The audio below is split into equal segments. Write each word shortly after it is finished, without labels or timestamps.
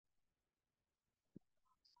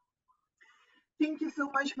Thank you so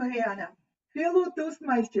much, Mariana. Fellow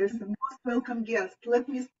Toastmasters and most welcome guests, let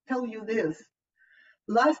me tell you this.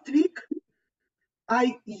 Last week,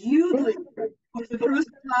 I used it for the first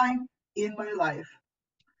time in my life.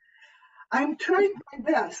 I'm trying my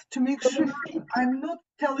best to make sure I'm not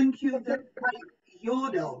telling you that I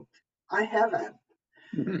yodeled. I haven't.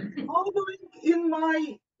 Following in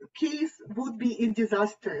my case would be a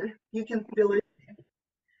disaster. You can believe me.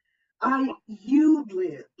 I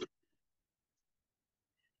yodeled.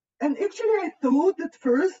 And actually, I thought at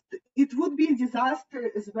first it would be a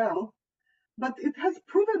disaster as well, but it has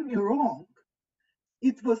proven me wrong.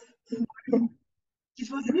 It was smart,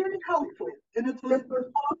 it was very helpful, and it was a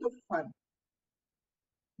lot of fun.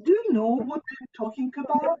 Do you know what I'm talking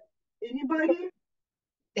about? Anybody?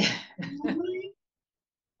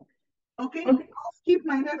 Okay, I'll skip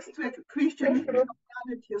my next question if you have done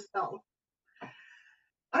it yourself.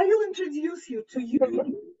 I will introduce you to you, and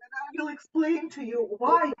I will explain to you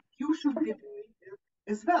why you should be doing it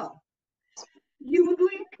as well.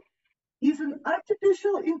 Udly is an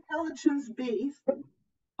artificial intelligence-based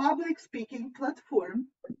public speaking platform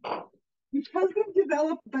which has been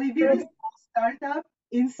developed by a very small startup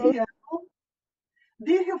in Seattle.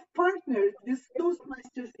 They have partnered with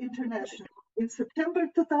Toastmasters International in September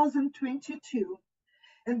 2022,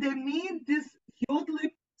 and they made this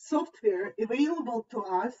Yodlee software available to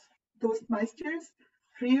us, Toastmasters,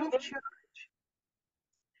 free of charge.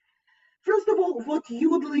 First of all, what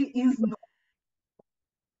Yodlee is not.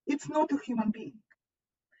 It's not a human being.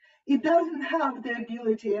 It doesn't have the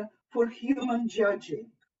ability for human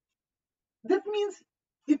judging. That means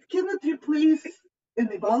it cannot replace an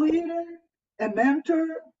evaluator, a mentor,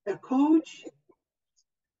 a coach.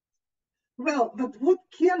 Well, but what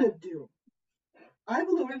can it do? I've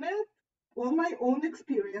learned it on my own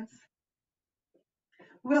experience.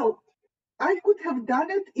 Well, I could have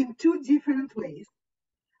done it in two different ways.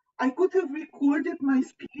 I could have recorded my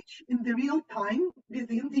speech in the real time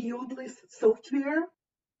within the Yodlee software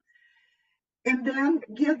and then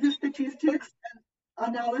get the statistics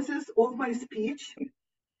and analysis of my speech.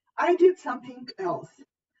 I did something else.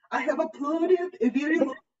 I have uploaded a very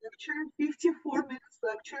long lecture, 54 minutes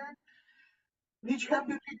lecture, which have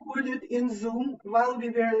been recorded in Zoom while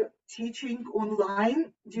we were teaching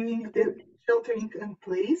online during the sheltering in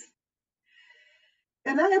place.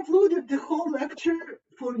 And I uploaded the whole lecture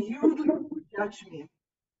for you to judge me.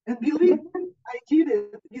 And believe me, I did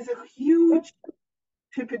it with a huge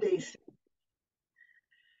trepidation.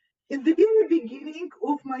 In the very beginning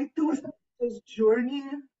of my Toastmasters journey,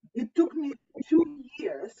 it took me 2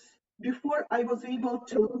 years before I was able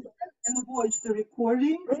to listen and watch the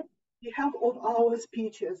recordings we have of our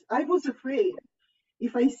speeches. I was afraid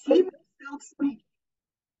if I see myself speak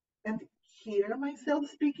and hear myself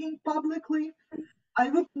speaking publicly, I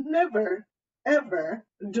would never, ever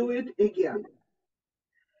do it again.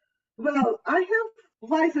 Well, I have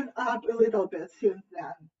wisened up a little bit since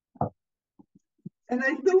then. And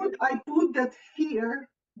I thought I put that fear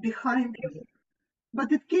behind me.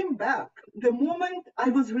 But it came back the moment I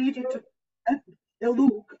was ready to take a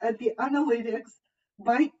look at the analytics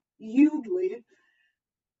by Udly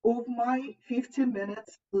of my 50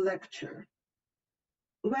 minutes lecture.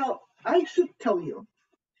 Well, I should tell you,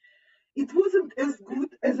 it wasn't as good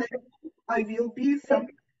as I will be some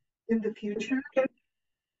in the future,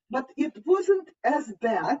 but it wasn't as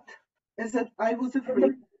bad as that I was afraid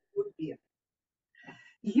it would be.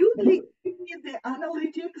 Udly gave me the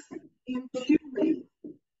analytics in two ways.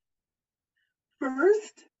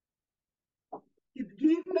 First, it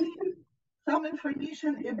gave me some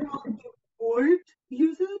information about the word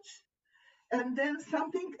usage and then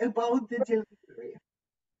something about the delivery.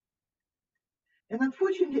 And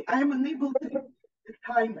unfortunately, I'm unable to use the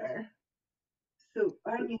timer. So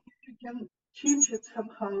I mean, if you can change it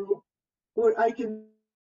somehow, or I can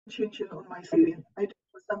change it on my screen. I don't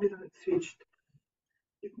know, for some reason it switched.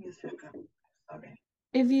 Give me a second. Sorry.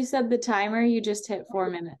 If you said the timer, you just hit 4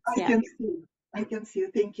 minutes. I can see. I can see.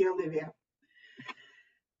 Thank you, Olivia.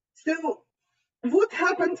 So what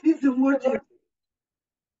happened with the word?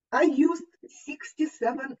 I used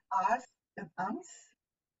 67 us and ums,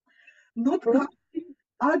 not counting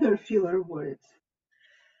other filler words.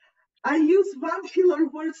 I use one filler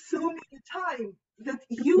word so many times that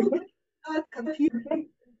you got confused and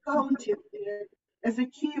counted it as a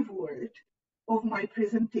keyword of my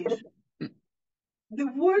presentation. The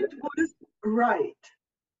word was right.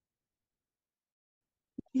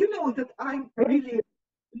 You know that I'm really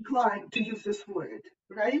inclined to use this word,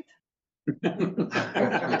 right? In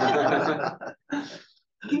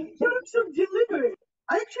terms of delivery,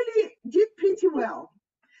 I actually did pretty well.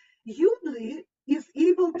 Udly is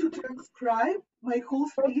able to transcribe my whole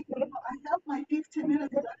speech. I have my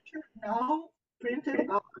 15-minute lecture now printed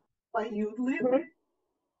out by Udlib,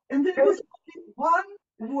 and there was only one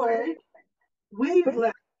word,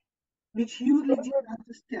 wavelength, which Udlib didn't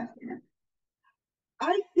understand.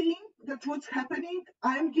 I think that what's happening,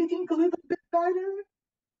 I'm getting a little bit better,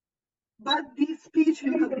 but these speech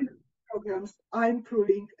rehabilitation programs, I'm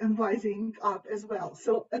improving and wising up as well.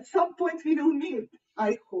 So at some point we will meet,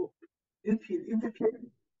 I hope, in the future.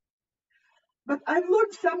 But I've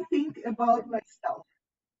learned something about myself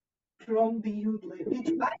from the Udlib,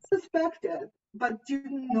 which I suspected, but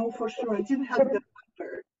didn't know for sure. I didn't have the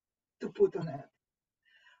paper to put on it.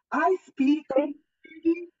 I speak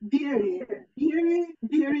very, very, very,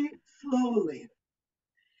 very slowly.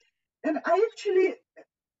 And I actually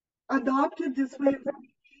adopted this way of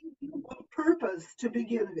speaking on purpose to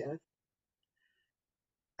begin with.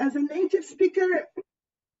 As a native speaker,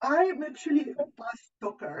 I'm actually a fast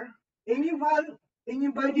talker. Anybody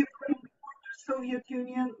from the Soviet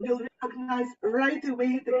Union will recognize right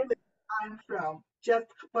away the place I'm from, just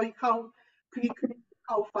by how quick,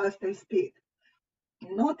 how fast I speak.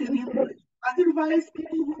 Not in English. Otherwise,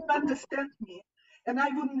 people wouldn't understand me, and I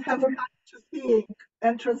wouldn't have time to think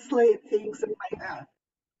and translate things in my head.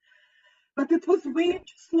 But it was way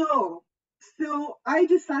too slow. So I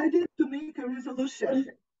decided to make a resolution.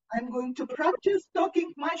 I'm going to practice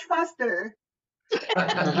talking much faster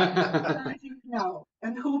starting now,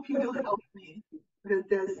 and hope you will help me with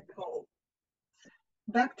this goal.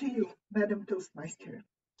 Back to you, Madam Toastmaster.